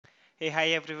Hey, hi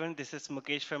everyone. This is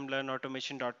Mukesh from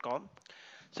learnautomation.com.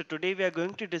 So today we are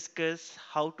going to discuss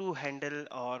how to handle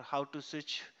or how to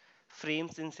switch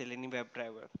frames in Selenium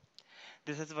Webdriver.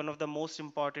 This is one of the most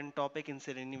important topic in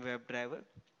Selenium Webdriver.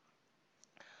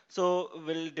 So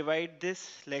we'll divide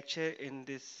this lecture in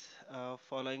this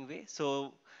following way.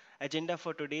 So agenda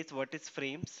for today is what is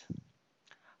frames,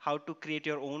 how to create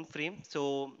your own frame.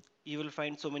 So you will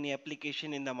find so many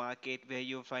application in the market where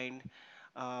you find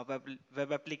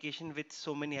web application with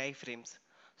so many iframes.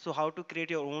 So how to create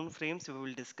your own frames we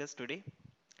will discuss today.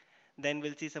 Then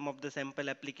we'll see some of the sample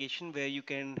application where you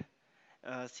can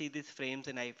see these frames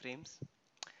and iframes.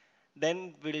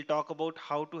 Then we'll talk about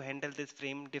how to handle this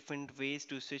frame, different ways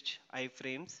to switch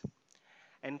iframes.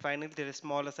 And finally, there is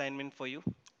small assignment for you,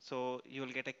 so you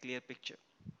will get a clear picture.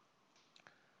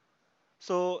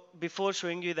 So before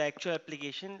showing you the actual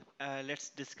application,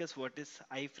 let's discuss what is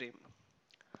iframe.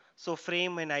 So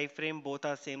frame and iframe both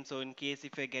are same. So in case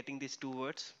if you're getting these two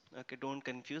words, okay, don't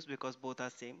confuse because both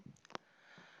are same.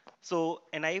 So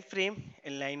an iframe, a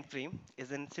line frame,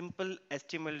 is a simple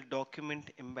HTML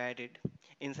document embedded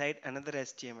inside another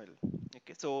HTML.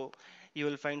 Okay, so you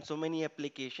will find so many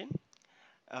application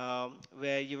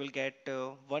where you will get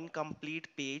one complete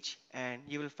page and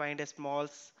you will find a small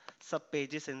sub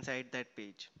pages inside that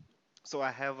page. So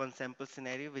I have one sample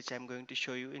scenario which I'm going to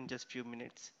show you in just few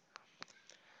minutes.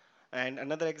 And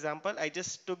another example, I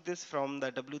just took this from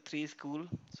the W3 school,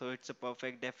 so it's a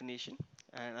perfect definition.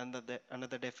 And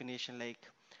another definition like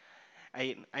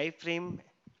an iframe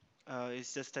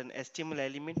is just an HTML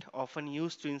element often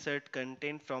used to insert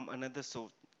content from another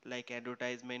source, like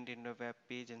advertisement in a web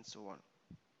page and so on.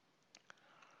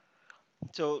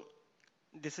 So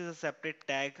this is a separate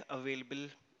tag available,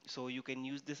 so you can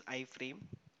use this iframe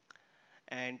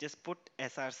and just put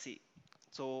src.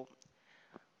 So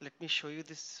let me show you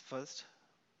this first.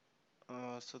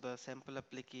 So the sample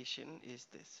application is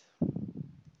this.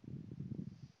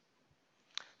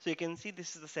 So you can see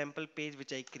this is the sample page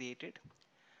which I created.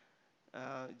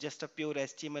 Just a pure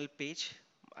HTML page.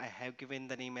 I have given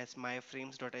the name as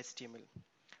myframes.html.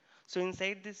 So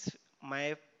inside this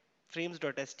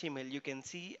myframes.html, you can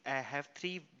see I have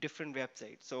three different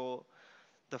websites. So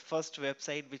the first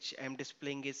website which I'm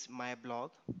displaying is my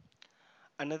blog.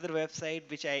 Another website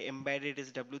which I embedded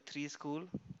is W3 School.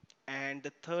 And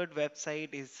the third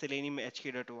website is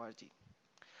seleniumhk.org.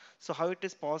 So how it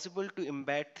is possible to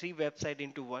embed three websites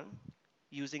into one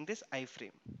using this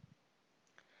iframe.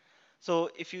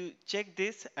 So if you check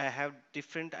this, I have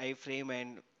different iframe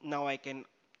and now I can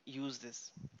use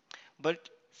this. But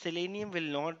Selenium will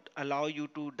not allow you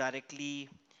to directly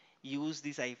use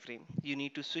this iframe. You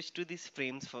need to switch to these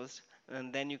frames first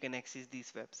and then you can access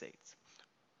these websites.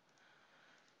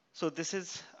 So this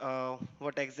is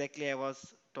what exactly I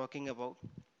was talking about.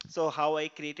 So how I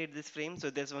created this frame. So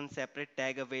there's one separate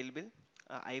tag available,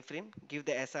 iframe. Give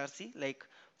the src like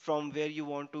from where you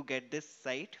want to get this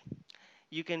site.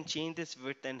 You can change this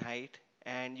width and height,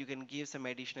 and you can give some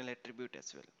additional attribute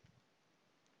as well.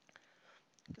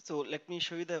 So let me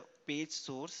show you the page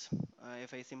source.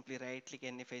 If I simply right click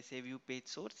and if I say view page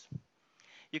source,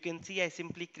 you can see I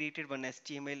simply created one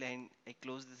HTML and I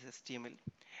close this HTML.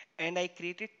 And I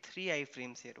created three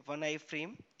iframes here. One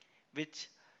iframe which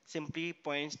simply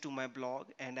points to my blog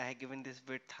and I have given this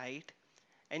width height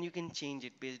and you can change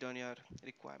it based on your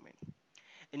requirement.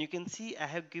 And you can see I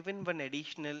have given one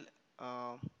additional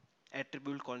uh,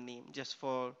 attribute called name just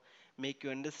for make you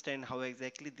understand how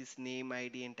exactly this name,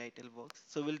 ID and title works.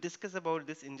 So we'll discuss about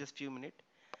this in just few minutes.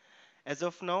 As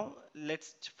of now,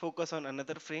 let's focus on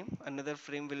another frame. Another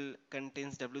frame will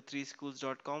contains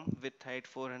w3schools.com with height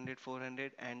 400,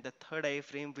 400, and the third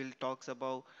iframe will talks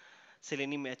about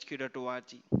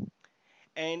seleniumhq.org.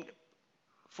 And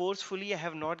forcefully, I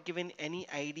have not given any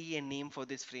ID and name for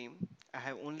this frame. I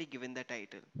have only given the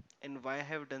title. And why I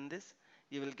have done this,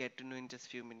 you will get to know in just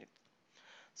few minutes.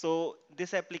 So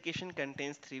this application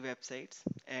contains three websites,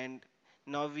 and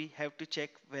now we have to check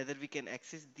whether we can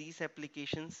access these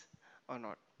applications or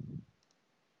not.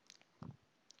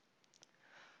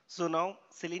 So now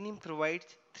Selenium provides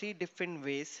three different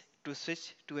ways to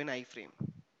switch to an iframe.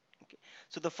 Okay.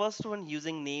 So the first one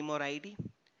using name or ID,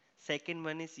 second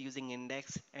one is using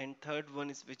index, and third one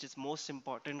is which is most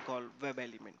important called web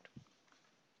element.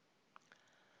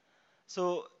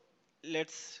 So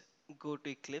let's go to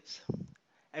Eclipse.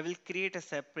 I will create a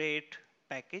separate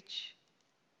package.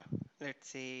 Let's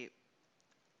say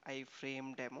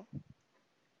iframe demo,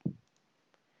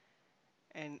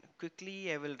 and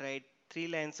quickly I will write three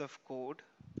lines of code.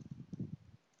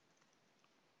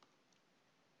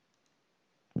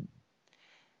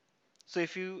 So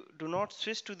if you do not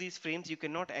switch to these frames, you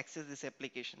cannot access this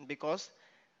application, because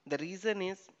the reason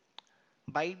is,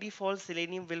 by default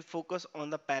Selenium will focus on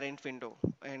the parent window.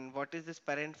 And what is this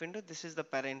parent window? This is the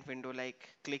parent window, like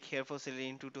click here for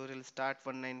Selenium tutorial start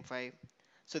 195.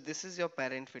 So this is your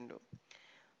parent window.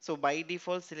 So by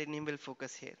default Selenium will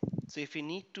focus here. So if you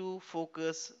need to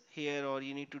focus here, or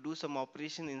you need to do some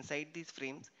operation inside these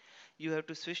frames, you have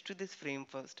to switch to this frame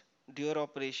first, do your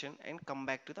operation and come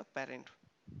back to the parent.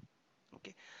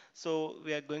 Okay, so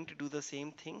we are going to do the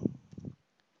same thing.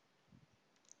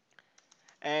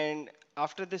 And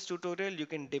after this tutorial you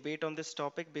can debate on this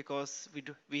topic, because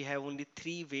we have only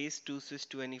 3 ways to switch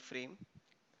to any frame.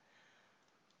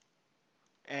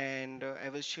 And I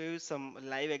will show you some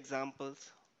live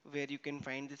examples where you can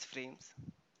find these frames.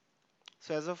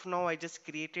 So as of now I just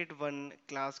created one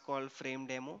class called frame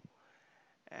demo,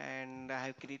 and I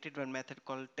have created one method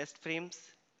called test frames.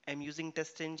 I'm using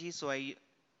testng, so I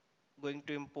going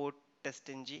to import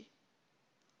testng.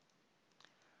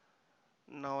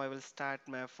 Now I will start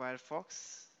my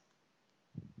Firefox.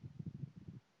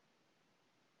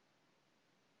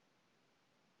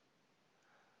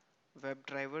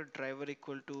 WebDriver, driver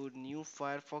equal to new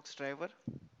Firefox driver.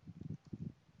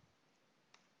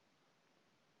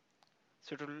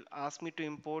 So it will ask me to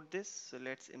import this. So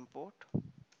let's import.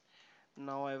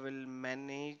 Now I will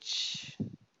manage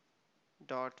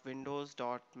 .windows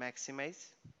 .maximize.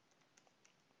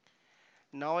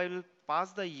 Now I will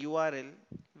pass the URL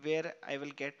where I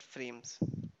will get frames.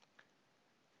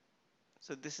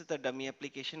 So this is the dummy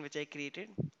application which I created.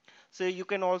 So you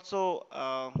can also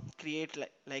create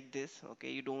like this. Okay,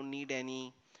 you don't need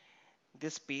any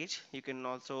this page. You can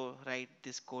also write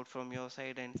this code from your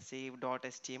side and save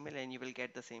 .html, and you will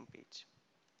get the same page.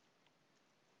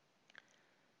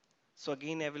 So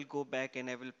again I will go back and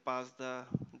I will pass the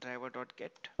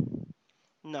driver.get.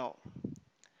 Now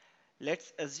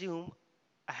let's assume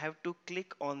I have to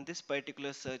click on this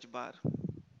particular search bar.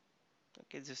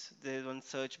 Okay, just there's one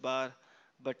search bar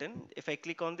button. If I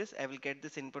click on this, I will get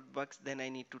this input box. Then I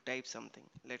need to type something.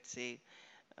 Let's say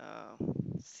uh,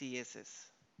 CSS.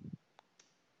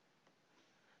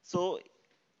 So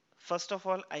first of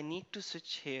all, I need to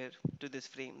switch here to this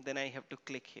frame. Then I have to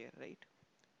click here, right?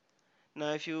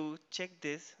 Now if you check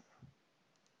this,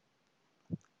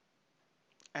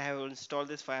 I have installed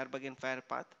this Firebug and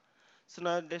Firepath. So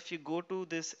now if you go to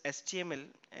this HTML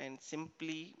and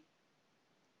simply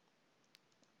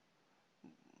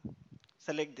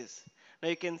select this, now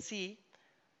you can see,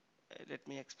 let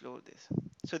me explore this.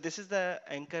 So this is the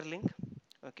anchor link.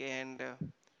 Okay, and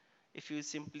if you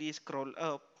simply scroll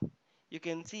up, you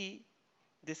can see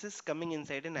this is coming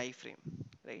inside an iframe,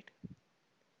 right?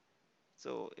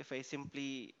 So if I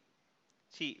simply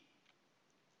see,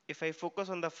 if I focus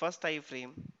on the first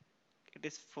iframe, it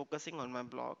is focusing on my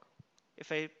blog.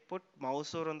 If I put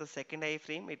mouse over on the second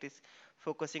iframe, it is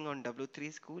focusing on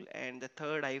W3 school, and the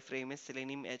third iframe is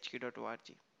seleniumhq.org.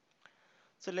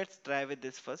 So let's try with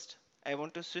this first. I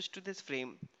want to switch to this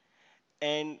frame,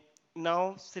 and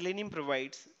now Selenium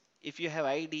provides, if you have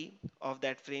ID of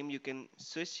that frame, you can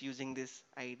switch using this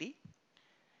ID.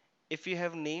 If you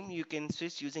have name, you can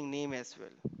switch using name as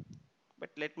well. But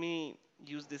let me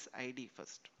use this ID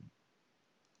first.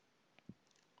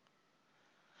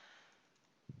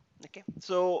 Okay,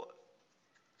 so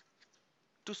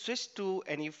to switch to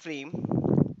any frame,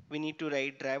 we need to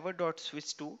write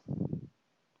driver.switch to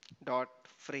dot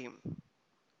frame,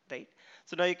 right?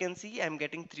 So now you can see I'm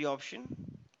getting 3 options.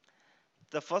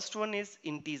 The first one is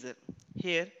integer.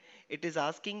 Here it is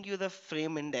asking you the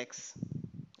frame index.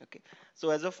 Okay,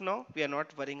 so as of now we are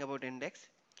not worrying about index.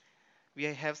 We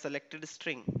have selected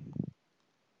string.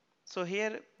 So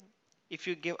here if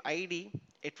you give ID,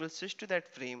 it will switch to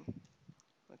that frame.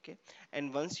 Okay,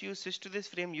 and once you switch to this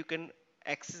frame, you can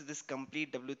access this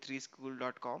complete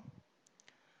w3school.com.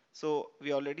 So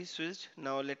we already switched.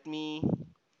 Now let me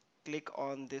click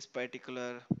on this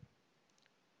particular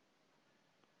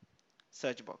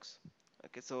search box.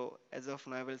 Okay, so as of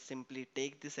now I will simply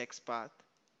take this XPath.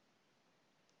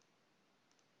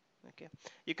 Okay,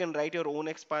 you can write your own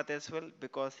XPath as well,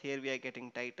 because here we are getting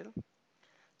title.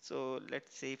 So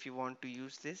let's say if you want to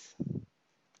use this,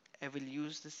 I will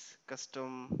use this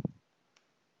custom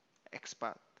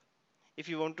XPath. If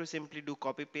you want to simply do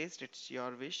copy paste, it's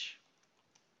your wish.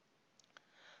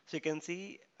 So you can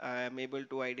see I am able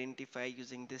to identify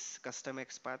using this custom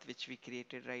XPath which we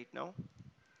created right now.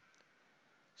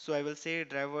 So I will say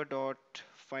driver dot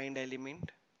find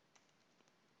element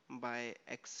by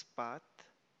XPath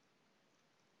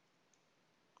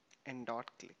and dot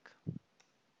click.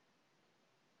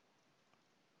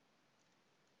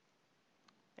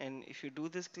 And if you do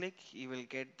this click, you will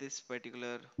get this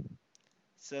particular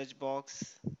search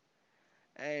box.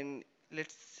 And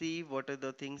let's see what are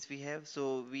the things we have.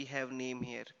 So we have name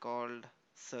here called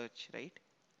search, right?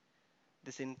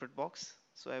 This input box.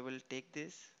 So I will take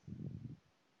this.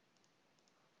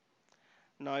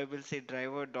 Now I will say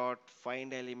driver dot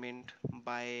find element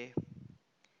by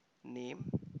name,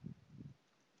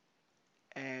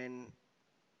 and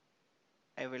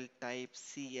I will type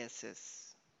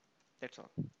CSS. That's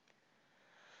all.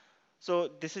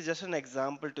 So this is just an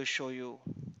example to show you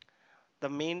the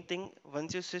main thing.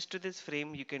 Once you switch to this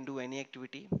frame, you can do any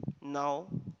activity. Now,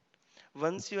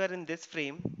 once you are in this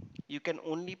frame, you can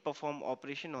only perform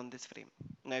operation on this frame.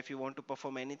 Now, if you want to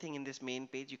perform anything in this main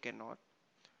page, you cannot.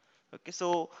 Okay,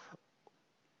 so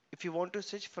if you want to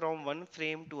switch from one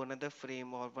frame to another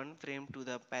frame or one frame to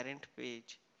the parent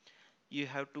page, you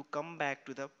have to come back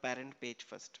to the parent page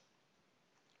first.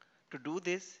 To do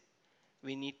this,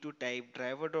 we need to type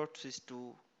driver.switch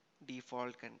to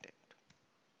default content.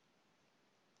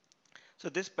 So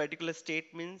this particular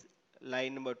statement,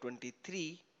 line number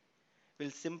 23,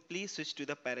 will simply switch to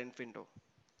the parent window.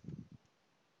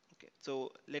 Okay,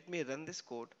 so let me run this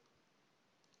code.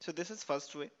 So this is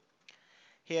first way.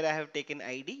 Here I have taken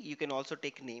ID. You can also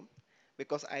take name,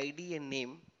 because ID and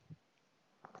name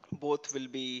both will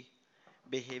be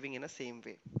behaving in the same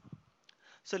way.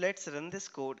 So let's run this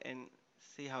code and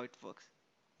see how it works.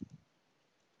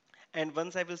 And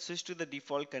once I will switch to the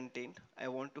default content, I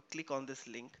want to click on this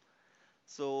link.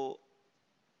 So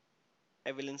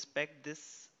I will inspect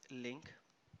this link.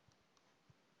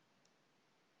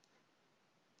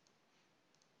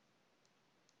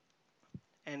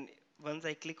 And once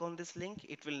I click on this link,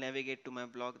 it will navigate to my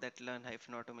blog, that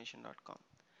learn-automation.com.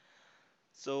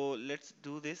 So let's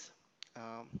do this.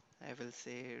 I will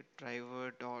say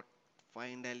driver dot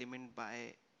find element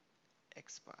by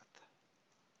xpath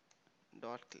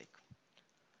dot click.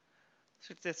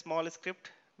 So it's a small script.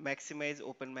 Maximize,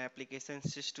 open my application,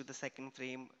 switch to the second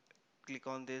frame, click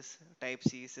on this, type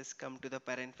CSS, come to the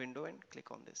parent window and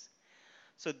click on this.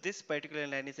 So this particular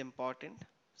line is important.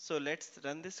 So let's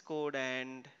run this code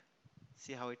and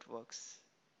see how it works.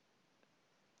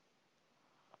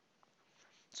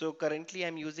 So currently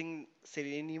I'm using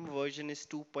Selenium version is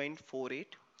 2.48.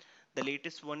 The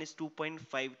latest one is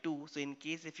 2.52. So in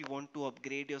case if you want to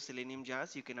upgrade your Selenium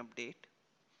jars, you can update.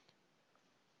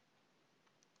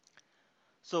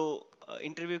 So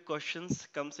interview questions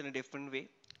comes in a different way.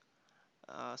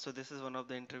 So this is one of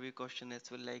the interview question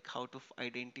as well, like how to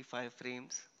identify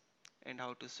frames and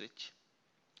how to switch.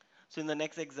 So in the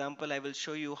next example, I will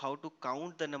show you how to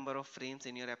count the number of frames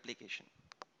in your application.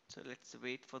 So let's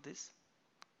wait for this.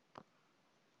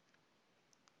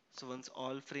 So once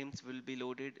all frames will be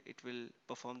loaded, it will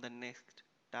perform the next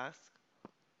task.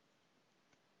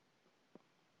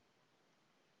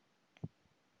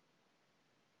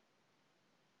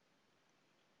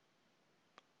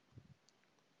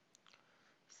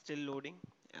 Still loading.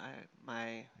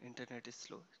 My internet is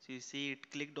slow. So you see it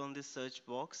clicked on this search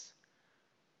box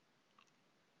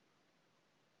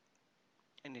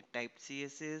and it typed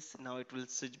CSS. Now it will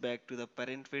switch back to the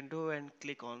parent window and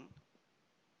click on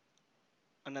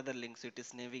another link. So it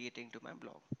is navigating to my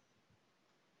blog.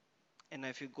 And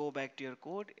if you go back to your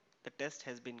code, the test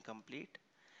has been complete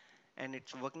and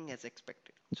it's working as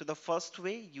expected. So the first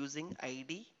way, using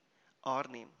ID or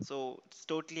name. So it's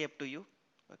totally up to you.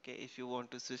 Okay, if you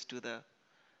want to switch to the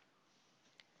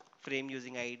frame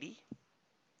using ID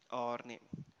or name,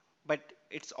 but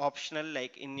it's optional.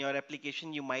 Like in your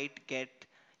application, you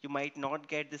might not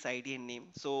get this ID and name.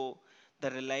 So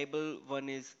the reliable one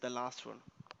is the last one.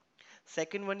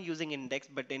 Second one, using index,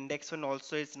 but index one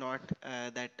also is not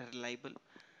that reliable.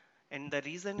 And the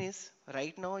reason is,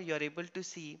 right now you are able to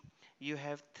see you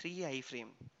have 3 iframe,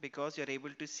 because you're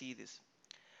able to see this.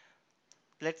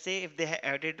 Let's say if they had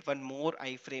added one more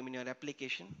iframe in your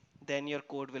application, then your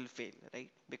code will fail, right?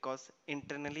 Because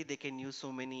internally they can use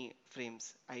so many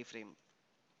frames, iframe.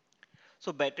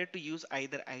 So better to use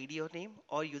either ID or name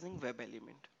or using web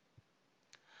element.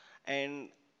 And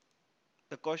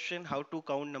the question, how to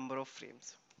count number of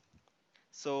frames.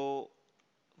 So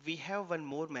we have one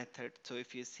more method. So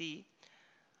if you see,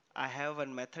 I have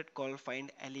one method called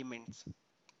find elements.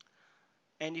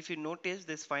 And if you notice,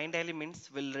 this find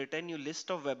elements will return you list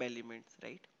of web elements,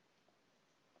 right?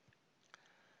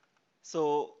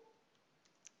 So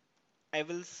I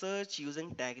will search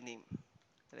using tag name,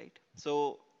 right?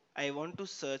 So I want to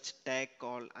search tag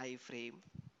called iframe.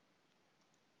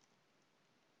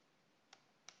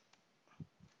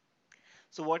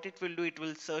 So what it will do, it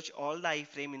will search all the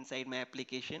iframe inside my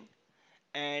application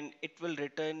and it will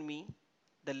return me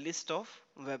the list of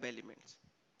web elements.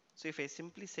 So if I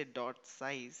simply say dot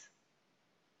size,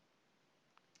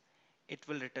 it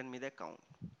will return me the count.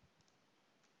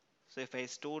 So if I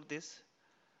store this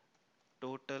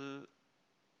total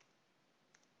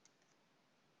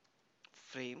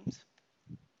frames,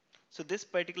 so this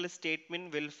particular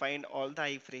statement will find all the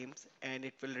iframes and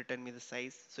it will return me the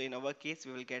size. So in our case,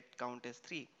 we will get count as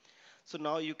 3. So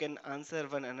now you can answer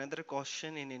one another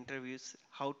question in interviews,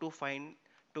 how to find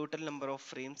total number of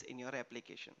frames in your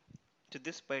application. So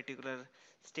this particular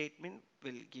statement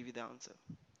will give you the answer.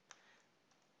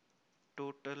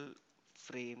 Total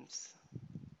frames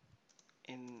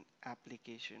in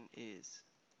application is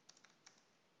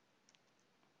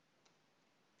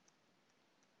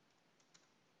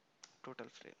total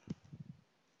frame.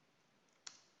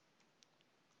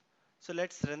 So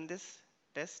let's run this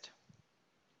test.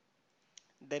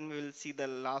 Then we will see the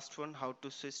last one, how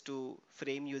to switch to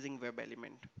frame using web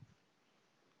element.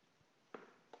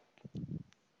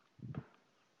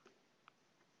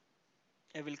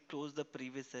 I will close the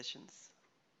previous sessions.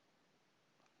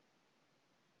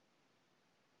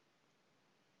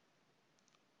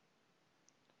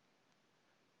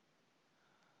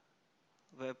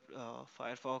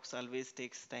 Firefox always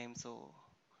takes time, so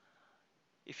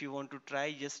if you want to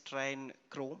try, just try in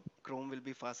Chrome. Chrome will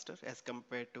be faster as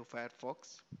compared to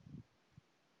Firefox.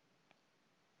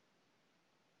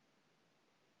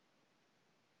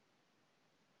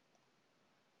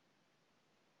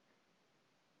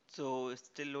 So it's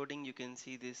still loading. You can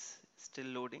see this still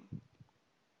loading.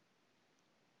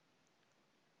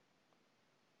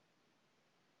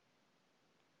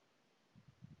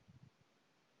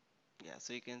 Yeah,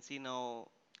 so you can see now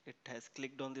it has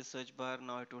clicked on the search bar.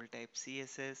 Now it will type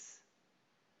CSS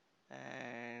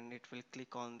and it will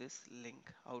click on this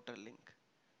link, outer link.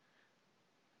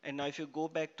 And now if you go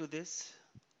back to this,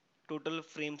 total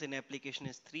frames in application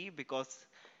is 3 because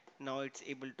now it's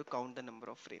able to count the number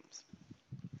of frames.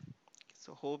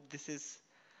 So hope this is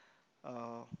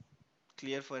uh,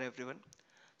 clear for everyone.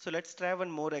 So let's try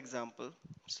one more example.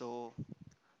 So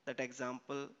that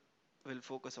example will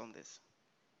focus on this.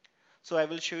 So I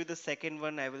will show you the second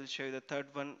one. I will show you the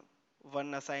third one.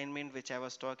 One assignment which I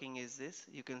was talking is this.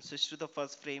 You can switch to the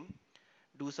first frame,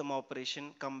 do some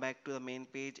operation, come back to the main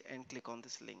page and click on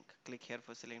this link. Click here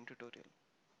for Selenium tutorial.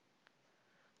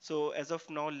 So as of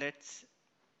now, let's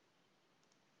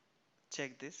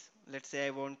check this. Let's say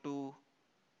I want to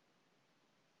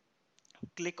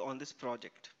click on this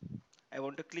project. I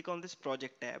want to click on this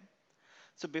project tab.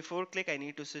 So before click, I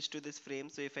need to switch to this frame.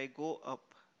 So if I go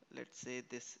up, let's say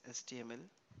this HTML,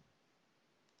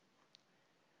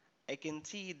 I can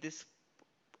see this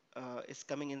is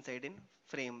coming inside in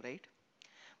frame, right?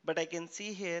 But I can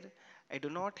see here, I do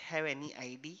not have any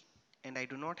ID and I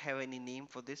do not have any name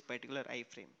for this particular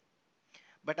iframe.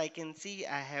 But I can see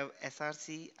I have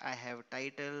src, I have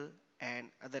title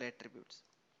and other attributes.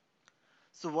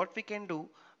 So what we can do,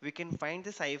 we can find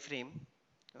this iframe,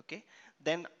 okay?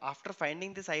 Then after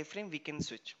finding this iframe, we can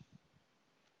switch.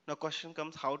 Now question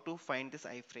comes, how to find this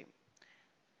iframe?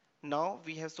 Now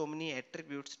we have so many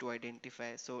attributes to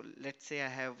identify. So let's say I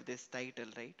have this title,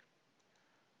 right?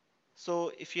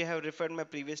 So if you have referred my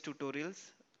previous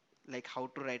tutorials, like how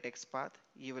to write XPath,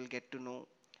 you will get to know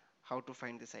how to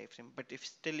find this iframe. But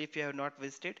if you have not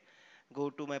visited, go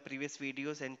to my previous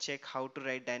videos and check how to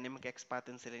write dynamic XPath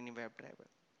in Selenium Webdriver.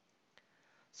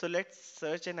 So let's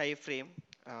search an iframe.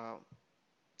 Uh,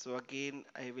 so again,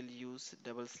 I will use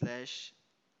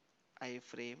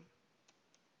 /iframe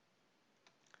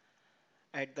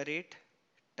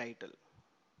 @title.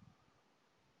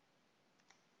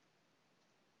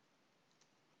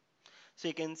 So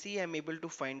you can see I'm able to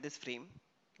find this frame,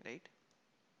 right?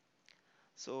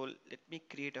 So let me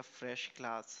create a fresh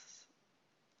class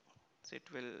so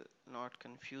it will not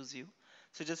confuse you.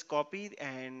 So just copy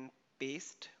and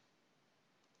paste,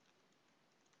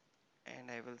 and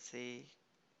I will say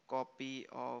copy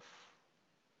of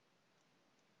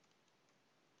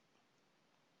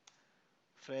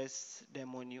fresh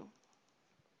demo new.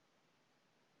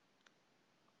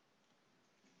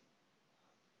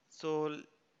 So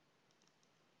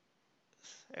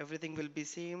everything will be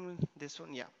same, this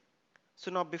one, yeah.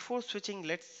 So now before switching,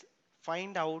 let's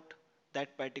find out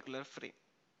that particular frame.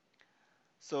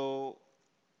 So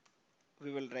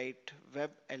we will write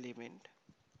web element.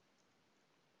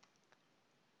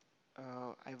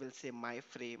 I will say my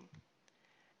frame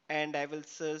and I will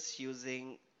search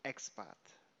using XPath.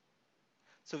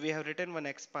 So we have written one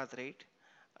XPath, right?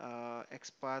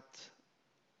 XPath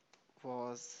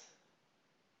was,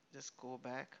 just go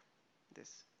back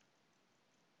this.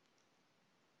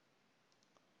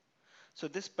 So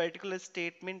this particular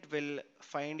statement will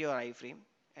find your iframe.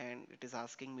 and it is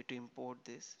asking me to import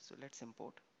this. So let's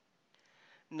import.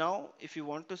 Now, if you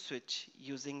want to switch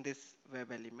using this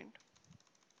web element,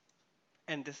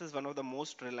 and this is one of the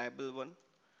most reliable one.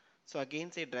 So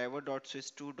again, say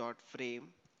driver.switch to.frame,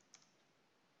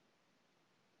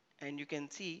 and you can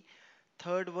see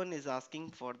third one is asking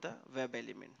for the web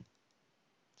element.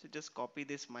 So just copy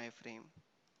this my frame.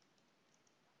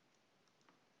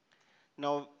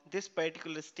 Now this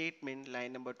particular statement,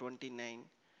 line number 29,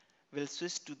 will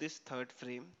switch to this third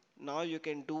frame. Now you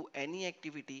can do any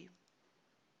activity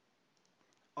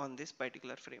on this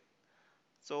particular frame.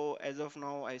 So as of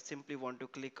now, I simply want to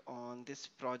click on this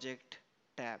project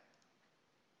tab.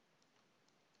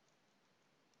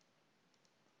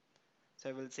 So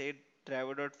I will say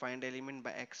driver.find element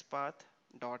by xpath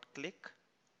dot click,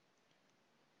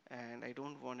 and I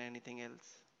don't want anything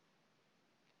else.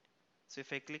 So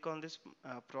if I click on this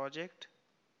project,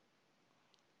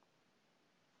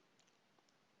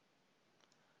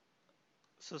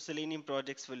 so Selenium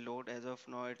projects will load. As of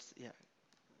now, it's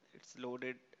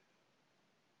loaded,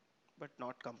 but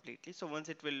not completely. So once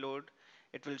it will load,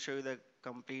 it will show you the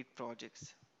complete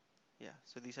projects. Yeah.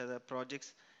 So these are the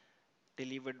projects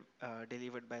delivered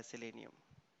by Selenium.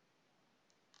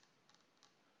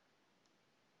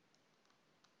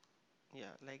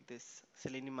 Yeah, like this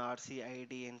Selenium RC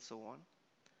ID and so on.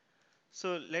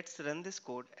 So let's run this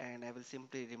code, and I will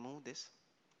simply remove this.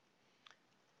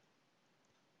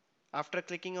 After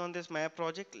clicking on this my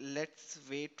project, let's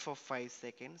wait for 5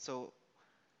 seconds. So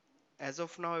as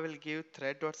of now, I will give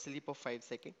thread.sleep of 5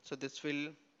 seconds. So this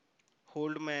will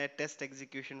hold my test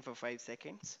execution for 5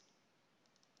 seconds.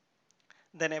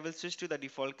 Then I will switch to the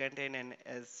default content, and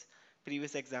as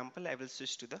previous example, I will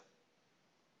switch to the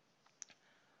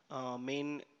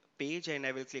main page, and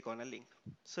I will click on a link.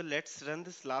 So let's run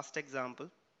this last example.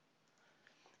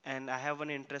 And I have one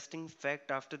interesting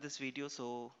fact after this video.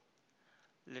 So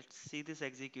let's see this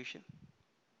execution.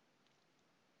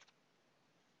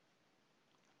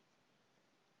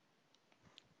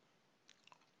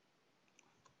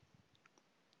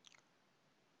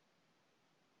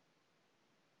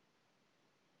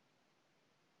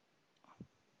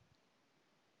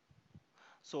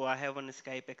 So I have one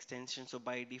Skype extension. So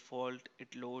by default,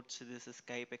 it loads this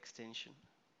Skype extension.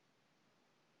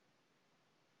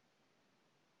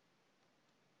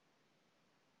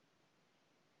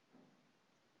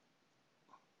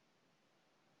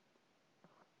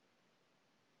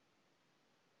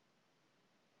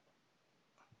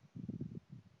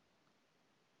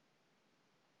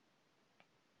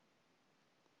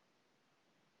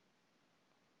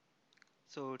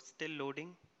 So it's still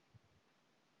loading.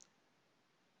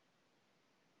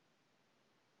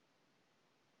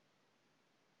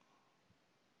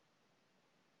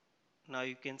 Now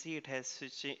you can see it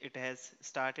has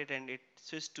started, and it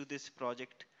switched to this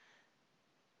project,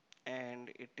 and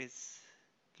it is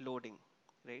loading,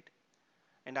 right?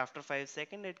 And after 5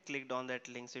 seconds, it clicked on that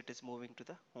link, so it is moving to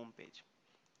the home page.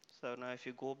 So now if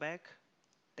you go back,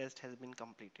 test has been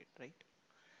completed, right?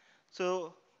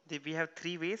 So we have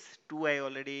three ways. Two I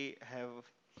already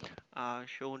have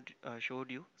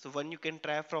showed you. So one you can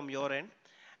try from your end,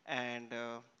 and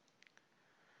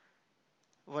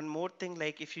one more thing,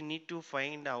 like if you need to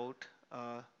find out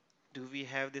do we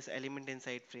have this element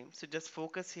inside frame, so just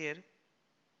focus here.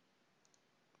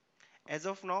 As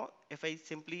of now, if I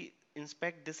simply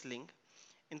inspect this link,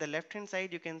 in the left hand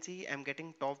side you can see I'm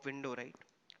getting top window, right?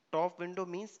 Top window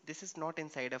means this is not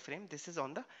inside a frame, this is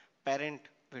on the parent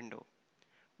window.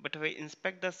 But if I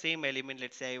inspect the same element,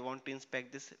 let's say I want to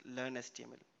inspect this learn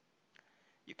HTML,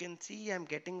 you can see I'm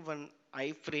getting one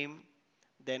iframe,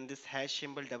 then this hash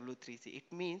symbol W3C. It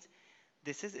means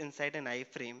this is inside an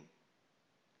iframe,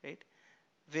 right?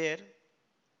 Where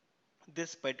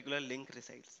this particular link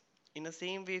resides. In the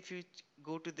same way, if you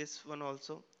go to this one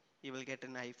also, you will get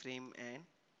an iframe and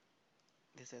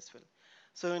this as well.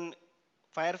 So in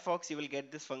Firefox, you will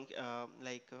get this uh,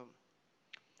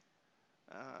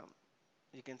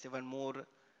 you can say one more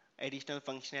additional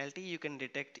functionality you can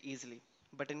detect easily.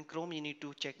 But in Chrome, you need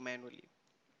to check manually.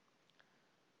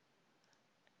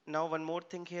 Now, one more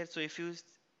thing here. So if you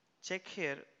check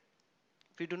here,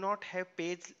 we do not have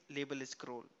page label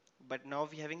scroll, but now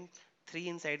we having three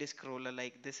inside scroller,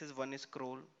 like this is one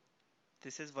scroll,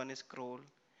 this is one scroll,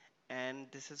 and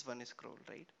this is one scroll,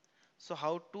 right? So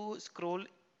how to scroll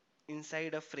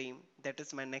inside a frame, that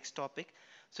is my next topic.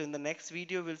 So in the next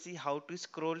video we'll see how to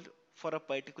scroll for a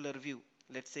particular view.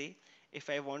 Let's say if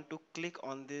I want to click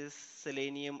on this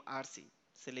Selenium RC,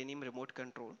 Selenium remote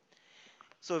control,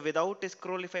 so without a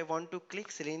scroll, if I want to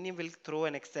click, Selenium will throw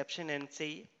an exception and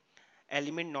say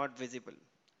element not visible,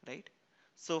 right?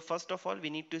 So first of all, we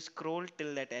need to scroll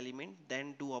till that element,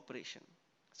 then do operation.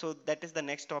 So that is the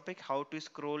next topic, how to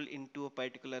scroll into a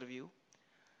particular view.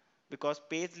 Because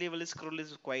page level scroll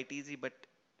is quite easy, but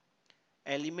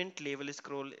element level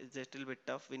scroll is a little bit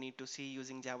tough. We need to see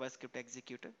using JavaScript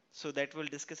executor. So that we'll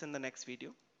discuss in the next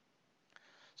video.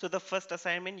 So the first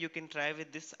assignment you can try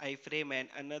with this iframe, and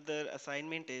another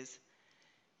assignment is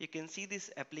you can see this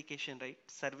application, right?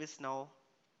 Service now.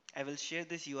 I will share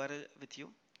this URL with you.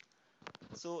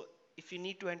 So if you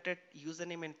need to enter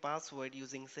username and password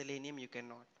using Selenium, you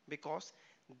cannot, because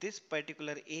this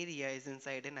particular area is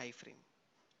inside an iframe.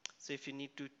 So if you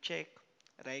need to check,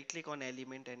 right click on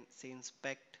element and say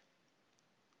inspect.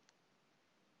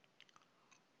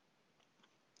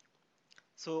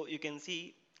 So you can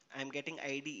see I'm getting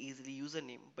ID easily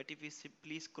username, but if you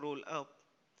simply scroll up,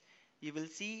 you will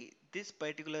see this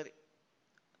particular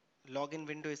login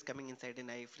window is coming inside an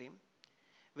iframe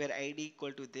where ID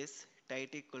equal to this,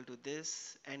 title equal to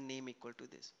this, and name equal to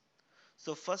this.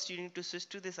 So first you need to switch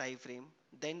to this iframe,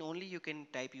 then only you can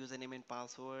type username and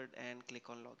password and click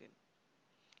on login.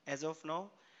 As of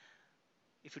now,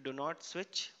 if you do not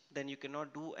switch, then you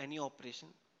cannot do any operation,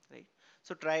 right?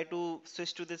 So try to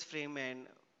switch to this frame and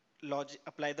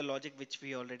apply the logic which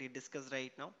we already discussed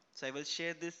right now. So I will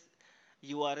share this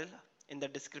URL in the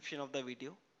description of the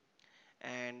video,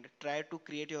 and try to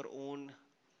create your own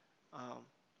um,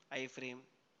 iframe,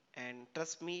 and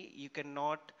trust me, you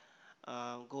cannot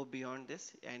go beyond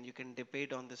this, and you can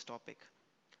debate on this topic.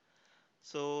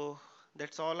 So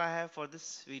that's all I have for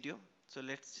this video. So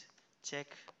let's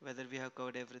check whether we have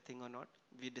covered everything or not.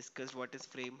 We discussed what is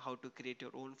frame, how to create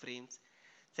your own frames,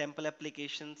 sample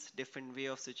applications, different way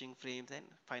of switching frames, and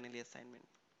finally assignment.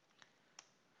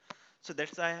 So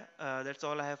that's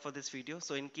all I have for this video.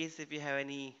 So in case if you have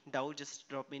any doubt, just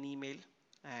drop me an email,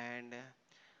 and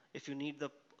if you need the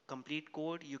complete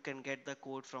code, you can get the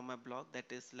code from my blog, that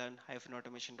is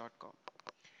learn-automation.com.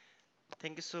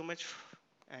 Thank you so much,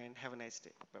 and have a nice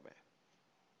day. Bye bye.